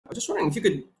was just wondering if you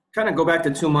could kind of go back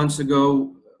to 2 months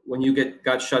ago when you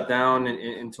got shut down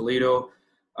in Toledo.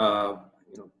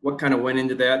 What kind of went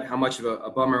into that? How much of a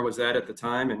bummer was that at the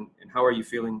time, and how are you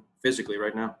feeling physically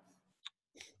right now?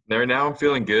 There now, I'm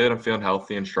feeling good. I'm feeling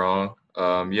healthy and strong.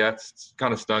 Yeah, it's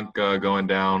kind of stunk going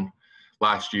down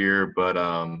last year, but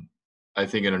I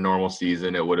think in a normal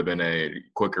season it would have been a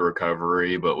quicker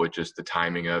recovery. But with just the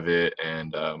timing of it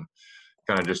and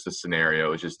kind of just the scenario,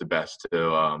 it was just the best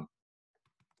to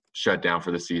shut down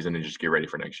for the season and just get ready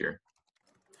for next year.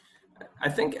 I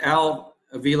think Al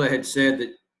Avila had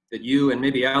said that you and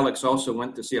maybe Alex also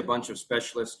went to see a bunch of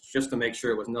specialists just to make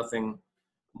sure it was nothing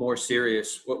more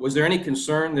serious. Was there any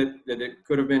concern that it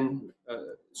could have been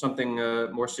something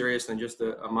more serious than just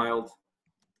a mild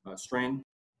strain?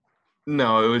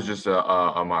 No, it was just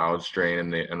a mild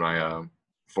strain in my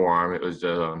forearm. It was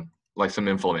like some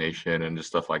inflammation and just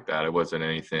stuff like that. It wasn't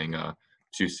anything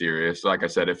too serious. Like I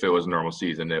said, if it was a normal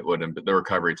season, it wouldn't. But the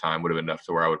recovery time would have been enough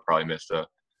to where I would probably miss a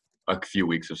few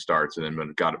weeks of starts and then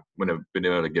would have been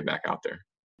able to get back out there.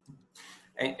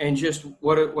 And just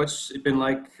what's it been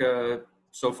like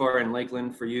so far in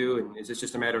Lakeland for you? And is this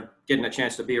just a matter of getting a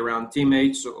chance to be around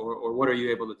teammates, or what are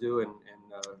you able to do? And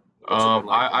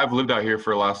I've lived out here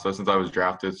for since I was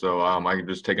drafted, so I can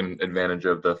just taking advantage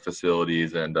of the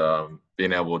facilities and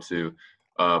being able to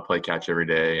play catch every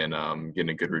day and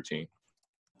getting a good routine.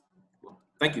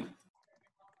 Thank you.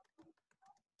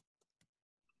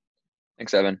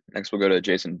 Thanks, Evan. Next, we'll go to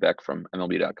Jason Beck from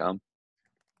MLB.com.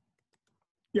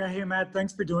 Yeah, hey, Matt,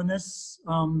 thanks for doing this.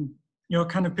 Kind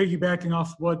of piggybacking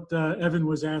off what Evan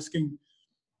was asking,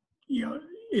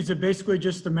 is it basically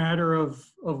just a matter of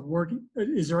working?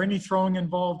 Is there any throwing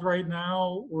involved right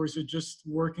now, or is it just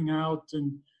working out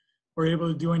and are able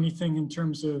to do anything in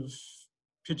terms of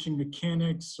pitching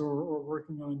mechanics or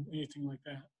working on anything like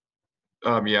that?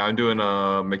 Yeah, I'm doing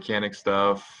mechanic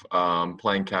stuff,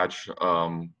 playing catch,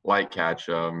 light catch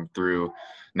through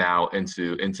now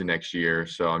into next year.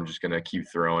 So I'm just gonna keep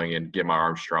throwing and get my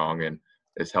arm strong and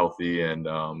as healthy and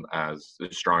as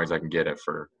strong as I can get it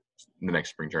for the next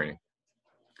spring training.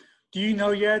 Do you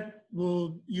know yet?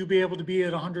 Will you be able to be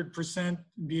at 100%,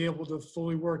 be able to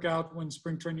fully work out when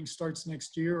spring training starts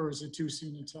next year, or is it too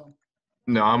soon to tell?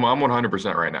 No, I'm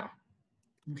 100% right now.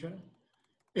 Okay.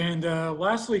 And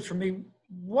lastly, for me,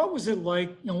 what was it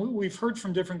like? We've heard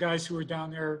from different guys who are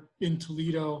down there in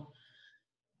Toledo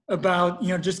about,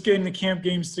 just getting the camp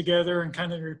games together and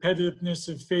kind of the repetitiveness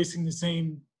of facing the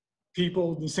same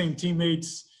people, the same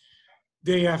teammates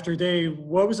day after day.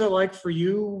 What was it like for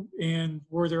you? And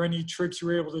were there any tricks you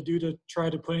were able to do to try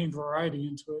to put any variety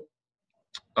into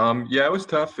it? Yeah, it was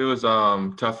tough. It was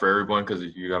tough for everyone because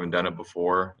you haven't done it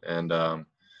before. And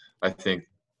I think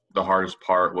the hardest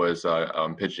part was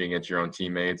pitching against your own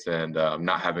teammates and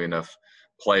not having enough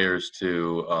players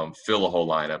to fill a whole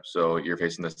lineup. So you're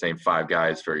facing the same five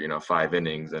guys for 5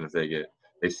 innings, and if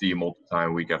they see you multiple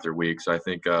times week after week. So I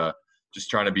think just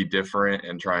trying to be different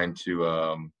and trying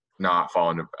to not fall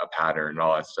into a pattern and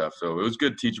all that stuff. So it was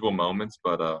good teachable moments,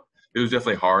 but it was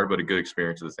definitely hard, but a good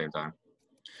experience at the same time.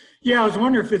 Yeah, I was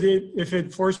wondering if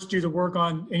it forced you to work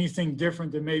on anything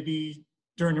different than maybe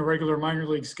during a regular minor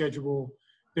league schedule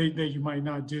that you might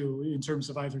not do in terms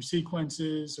of either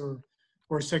sequences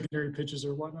or secondary pitches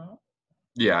or whatnot.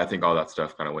 Yeah, I think all that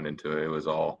stuff kind of went into it. It was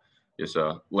all just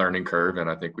a learning curve, and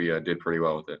I think we did pretty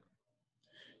well with it.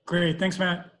 Great. Thanks,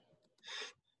 Matt.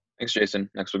 Thanks, Jason.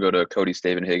 Next, we'll go to Cody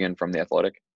Stavenhagen from The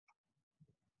Athletic.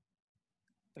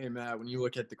 Hey, Matt, when you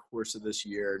look at the course of this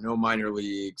year, no minor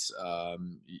leagues,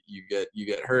 you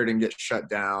get hurt and get shut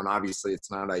down. Obviously,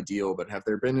 it's not ideal, but have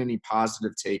there been any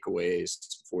positive takeaways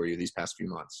for you these past few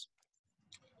months?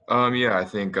 Yeah, I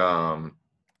think I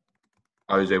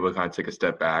was able to kind of take a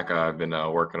step back. I've been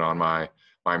working on my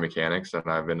mechanics, and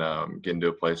I've been getting to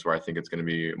a place where I think it's going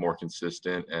to be more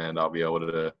consistent, and I'll be able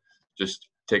to just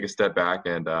take a step back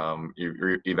and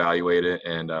evaluate it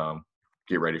and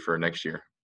get ready for next year.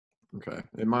 Okay.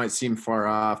 It might seem far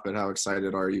off, but how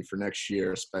excited are you for next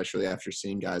year, especially after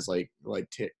seeing guys like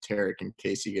Tarek and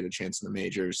Casey get a chance in the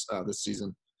majors this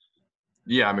season?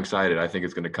 Yeah, I'm excited. I think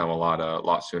it's going to come a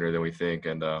lot sooner than we think,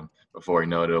 and before we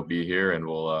know it, it'll be here, and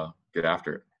we'll get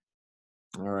after it.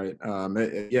 All right.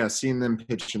 Yeah, seeing them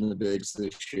pitch in the bigs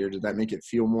this year, did that make it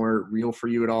feel more real for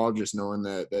you at all, just knowing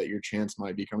that your chance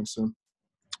might be coming soon?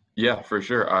 Yeah, for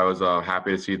sure. I was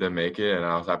happy to see them make it, and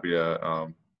I was happy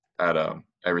to at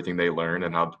everything they learned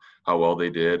and how well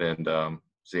they did, and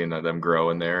seeing them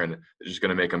grow in there, and it's just going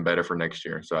to make them better for next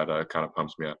year. So that kind of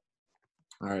pumps me up.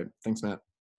 All right. Thanks, Matt.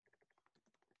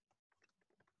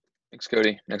 Thanks,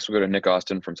 Cody. Next, we'll go to Nick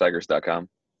Austin from Tigers.com.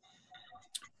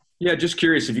 Yeah, just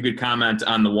curious if you could comment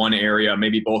on the one area,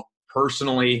 maybe both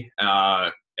personally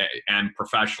and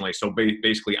professionally, so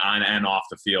basically on and off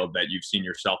the field, that you've seen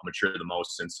yourself mature the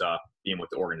most since being with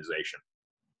the organization.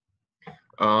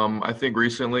 I think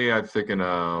recently I've taken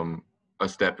a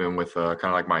step in with kind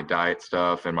of like my diet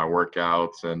stuff and my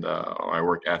workouts and my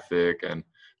work ethic. And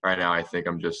right now I think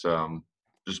I'm just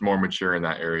more mature in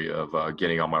that area of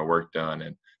getting all my work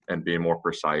done and being more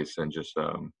precise and just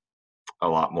a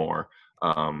lot more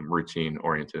routine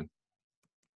oriented.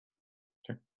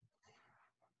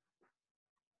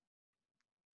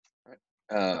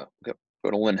 Go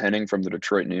to Lynn Henning from the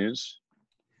Detroit News.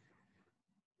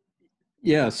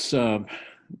 Yes,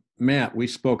 Matt, we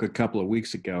spoke a couple of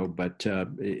weeks ago, but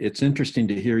it's interesting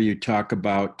to hear you talk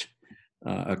about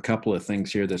a couple of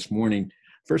things here this morning.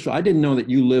 First of all, I didn't know that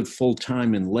you live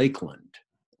full-time in Lakeland.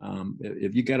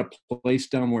 Have you got a place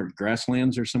down where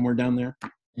Grasslands or somewhere down there?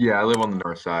 Yeah, I live on the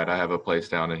north side. I have a place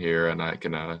down in here and I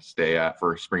can stay at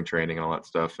for spring training and all that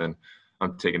stuff. And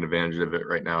I'm taking advantage of it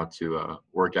right now to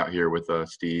work out here with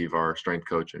Steve, our strength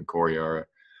coach, and Corey, our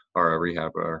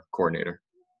rehab coordinator.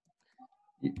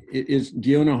 Do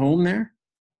you own a home there?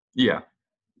 Yeah.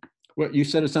 What, you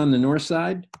said it's on the north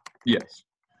side? Yes.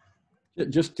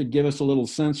 Just to give us a little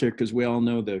sense here, because we all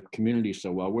know the community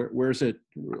so well, where's it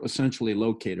essentially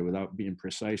located without being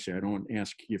precise here? I don't want to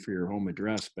ask you for your home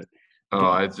address, but.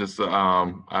 Oh, it's just,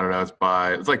 I don't know,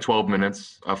 it's like 12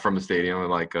 minutes from the stadium,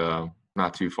 like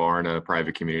not too far in a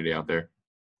private community out there.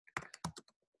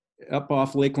 Up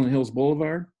off Lakeland Hills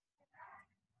Boulevard?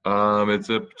 It's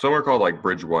somewhere called like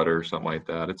Bridgewater or something like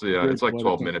that. It's like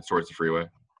 12 minutes towards the freeway.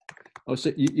 Oh,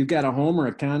 so you got a home or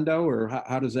a condo, or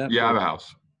how does that? Yeah, I have a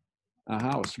house. A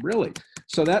house, really?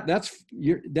 So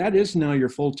that is now your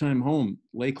full-time home,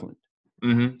 Lakeland.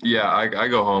 Mm-hmm. Yeah, I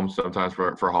go home sometimes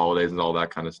for holidays and all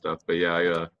that kind of stuff. But yeah,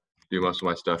 I do most of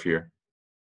my stuff here.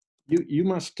 You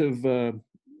must have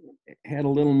had a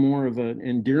little more of an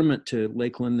endearment to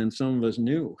Lakeland than some of us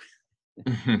knew.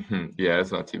 Yeah,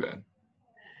 it's not too bad.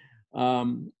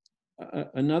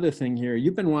 Another thing here,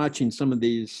 you've been watching some of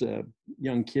these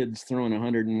young kids throwing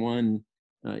 101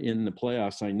 in the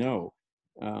playoffs, I know.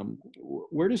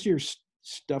 Where does your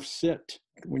stuff sit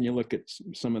when you look at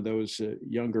some of those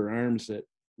younger arms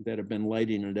that have been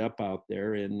lighting it up out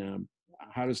there, and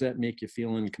how does that make you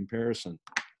feel in comparison?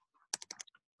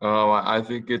 I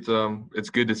think it's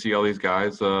good to see all these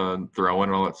guys throwing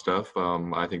and all that stuff.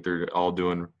 I think they're all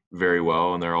doing very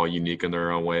well, and they're all unique in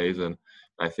their own ways. And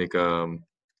I think the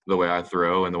way I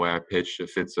throw and the way I pitch, it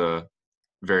fits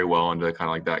very well into kind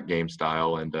of like that game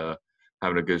style, and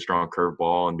having a good, strong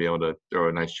curveball and being able to throw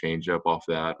a nice changeup off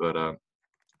that. But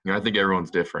I think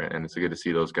everyone's different, and it's good to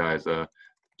see those guys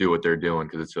do what they're doing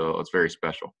because it's very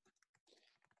special.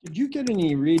 Did you get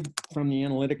any read from the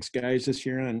analytics guys this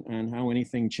year on how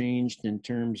anything changed in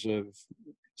terms of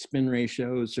spin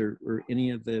ratios or any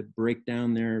of the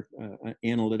breakdown there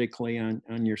analytically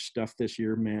on your stuff this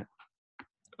year, Matt?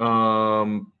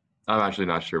 I'm actually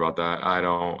not sure about that. I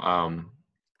don't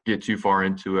get too far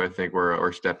into it. I think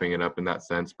we're stepping it up in that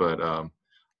sense, but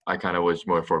I kind of was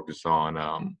more focused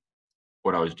on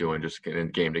what I was doing just in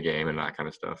game to game and that kind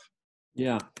of stuff.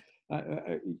 Yeah.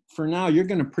 For now, you're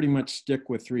going to pretty much stick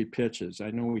with 3 pitches.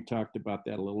 I know we talked about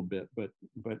that a little bit, but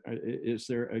is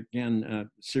there, again, a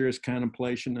serious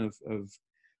contemplation of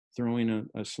throwing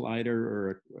a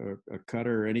slider or a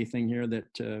cutter or anything here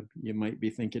that you might be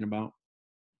thinking about?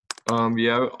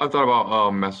 Yeah, I thought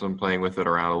about playing with it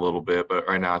around a little bit, but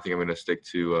right now I think I'm going to stick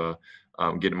to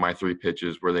getting my 3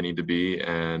 pitches where they need to be,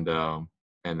 and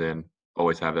then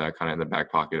always have that kind of in the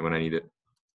back pocket when I need it.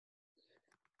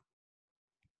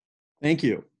 Thank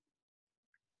you.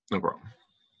 No problem.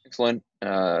 Excellent.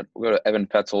 We'll go to Evan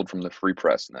Petzold from the Free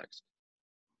Press next.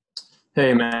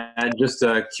 Hey, Matt, just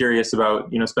curious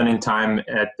about, spending time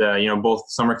at, both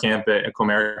summer camp at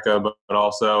Comerica, but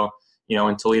also,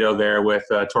 in Toledo there with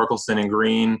Torkelson and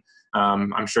Green.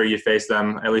 I'm sure you faced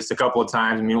them at least a couple of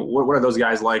times. I mean, what are those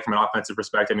guys like from an offensive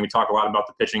perspective? I mean, we talk a lot about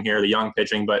the pitching here, the young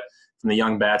pitching, but from the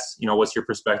young bats, what's your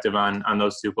perspective on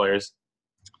those 2 players?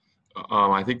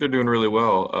 I think they're doing really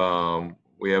well.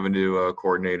 We have a new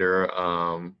coordinator,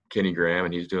 Kenny Graham,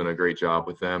 and he's doing a great job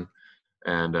with them.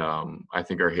 And I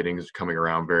think our hitting is coming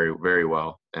around very, very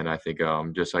well. And I think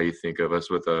just how you think of us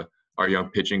with our young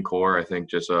pitching core, I think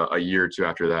just a year or 2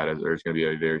 after that, there's going to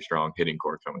be a very strong hitting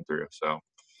core coming through. So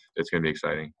it's going to be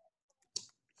exciting.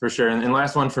 For sure. And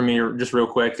last one for me, just real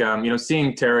quick,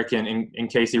 seeing Tarek and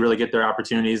Casey really get their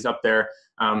opportunities up there,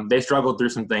 they struggled through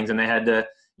some things and they had to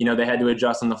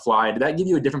adjust on the fly. Did that give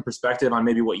you a different perspective on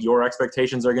maybe what your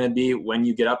expectations are going to be when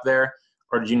you get up there?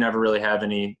 Or did you never really have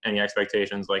any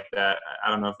expectations like that?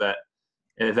 I don't know if that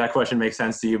if that question makes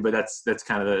sense to you, but that's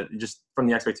kind of just from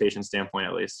the expectation standpoint,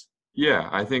 at least. Yeah,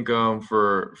 I think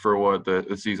for what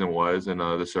the season was and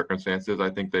the circumstances, I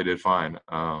think they did fine.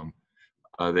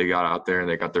 They got out there and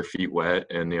they got their feet wet,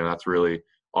 and that's really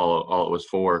all it was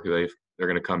for, because they're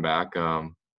going to come back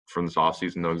from this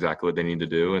offseason, know exactly what they need to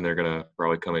do, and they're going to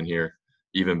probably come in here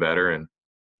even better and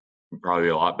probably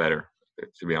a lot better,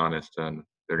 to be honest. And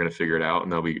they're going to figure it out,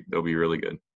 and they'll be really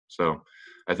good. So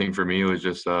I think for me, it was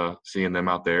just seeing them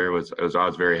out there. I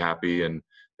was very happy, and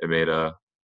it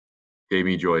gave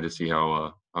me joy to see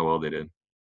how well they did.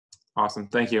 Awesome.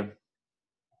 Thank you.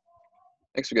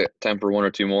 Thanks. We got time for one or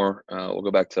two more. We'll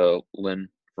go back to Lynn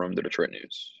from the Detroit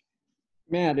News.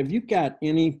 Matt, have you got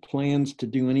any plans to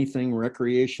do anything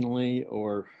recreationally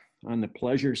or on the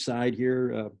pleasure side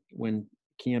here when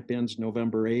camp ends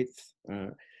November 8th?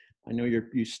 I know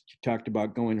you talked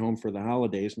about going home for the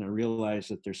holidays, and I realize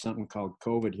that there's something called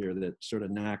COVID here that sort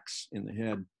of knocks in the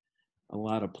head a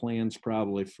lot of plans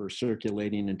probably for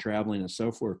circulating and traveling and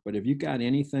so forth. But have you got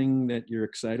anything that you're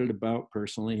excited about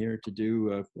personally here to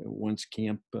do once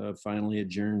camp finally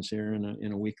adjourns here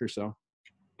in a week or so?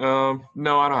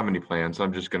 No, I don't have any plans.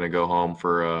 I'm just gonna go home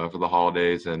for the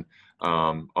holidays, and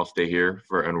I'll stay here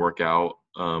and work out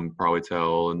probably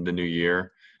till the new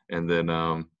year, and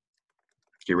then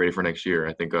get ready for next year.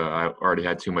 I think I already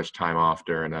had too much time off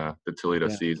during the Toledo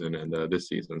season and this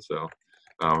season, so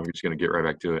we're just gonna get right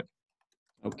back to it.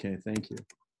 Okay, thank you.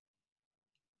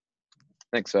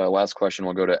 Thanks. Last question,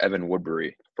 we'll go to Evan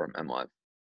Woodbury from MLive.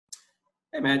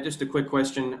 Hey, Matt, just a quick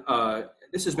question.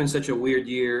 This has been such a weird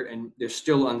year, and there's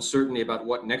still uncertainty about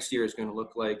what next year is going to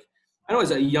look like. I know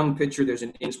as a young pitcher, there's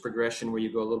an innings progression where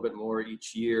you go a little bit more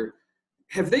each year.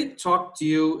 Have they talked to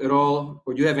you at all,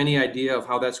 or do you have any idea of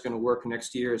how that's going to work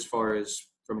next year as far as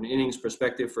from an innings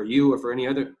perspective for you or for any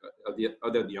other of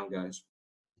the young guys?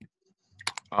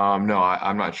 No,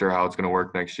 I'm not sure how it's going to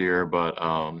work next year, but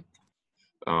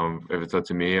if it's up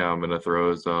to me, I'm going to throw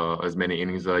as many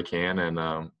innings as I can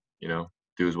and,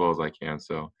 do as well as I can.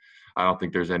 So I don't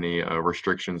think there's any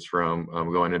restrictions from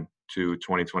going into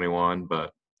 2021,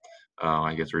 but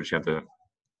I guess we're just going to have to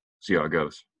see how it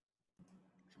goes.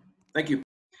 Thank you.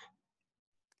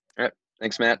 All right.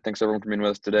 Thanks, Matt. Thanks, everyone, for being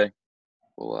with us today.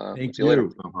 We'll see you later.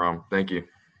 No problem. Thank you.